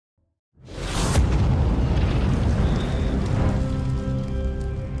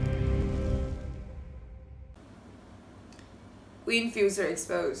Queen feels her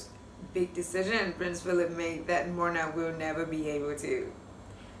exposed. Big decision Prince Philip made that Mona will never be able to.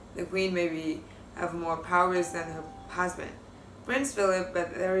 The Queen maybe have more powers than her husband, Prince Philip,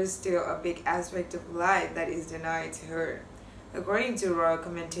 but there is still a big aspect of life that is denied to her, according to royal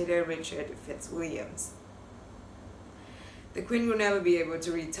commentator Richard Fitzwilliams. The Queen will never be able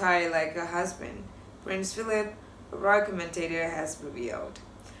to retire like her husband, Prince Philip, a royal commentator has revealed.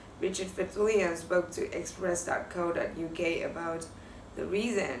 Richard Fitzwilliams spoke to express.co.uk about the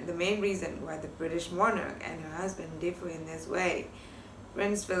main reason why the British monarch and her husband differ in this way.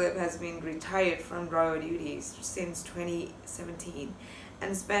 Prince Philip has been retired from royal duties since 2017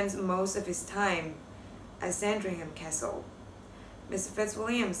 and spends most of his time at Sandringham Castle. Mr.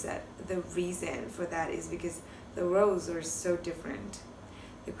 Fitzwilliams said the reason for that is because the roles are so different.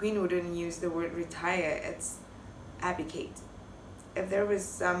 The Queen wouldn't use the word retire, it's abdicate. If there was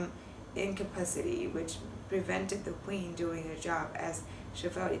some incapacity which prevented the Queen doing her job as she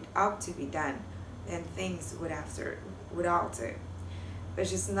felt it ought to be done, then things would alter. But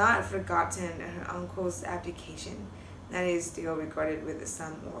she's not forgotten her uncle's abdication that is still regarded with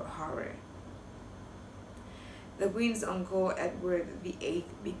some horror. The Queen's uncle, Edward VIII,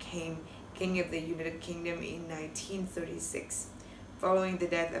 became King of the United Kingdom in 1936, following the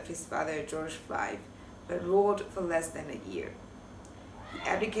death of his father George V, but ruled for less than a year. He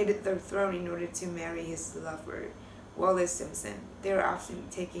abdicated the throne in order to marry his lover, Wallis Simpson, thereafter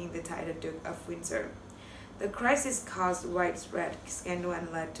taking the title Duke of Windsor. The crisis caused widespread scandal and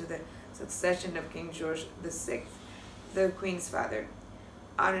led to the succession of King George VI, the Queen's father.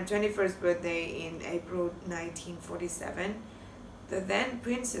 On her 21st birthday in April 1947, the then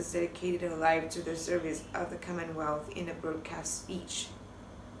princess dedicated her life to the service of the Commonwealth in a broadcast speech.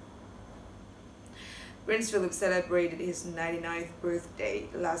 Prince Philip celebrated his 99th birthday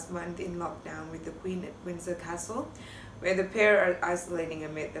last month in lockdown with the Queen at Windsor Castle, where the pair are isolating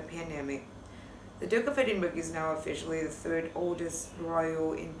amid the pandemic. The Duke of Edinburgh is now officially the third oldest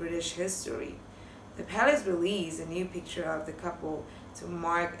royal in British history. The palace released a new picture of the couple to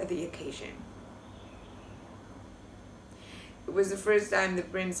mark the occasion. It was the first time the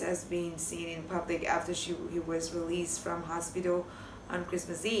prince has been seen in public after he was released from hospital on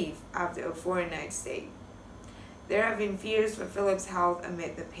Christmas Eve after a 4-night stay. There have been fears for Philip's health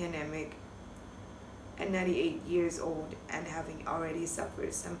amid the pandemic. At 98 years old and having already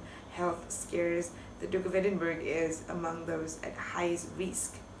suffered some health scares, the Duke of Edinburgh is among those at highest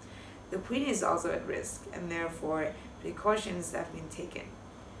risk. The Queen is also at risk, and therefore precautions have been taken.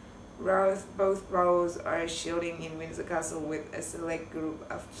 Both royals are shielding in Windsor Castle with a select group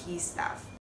of key staff.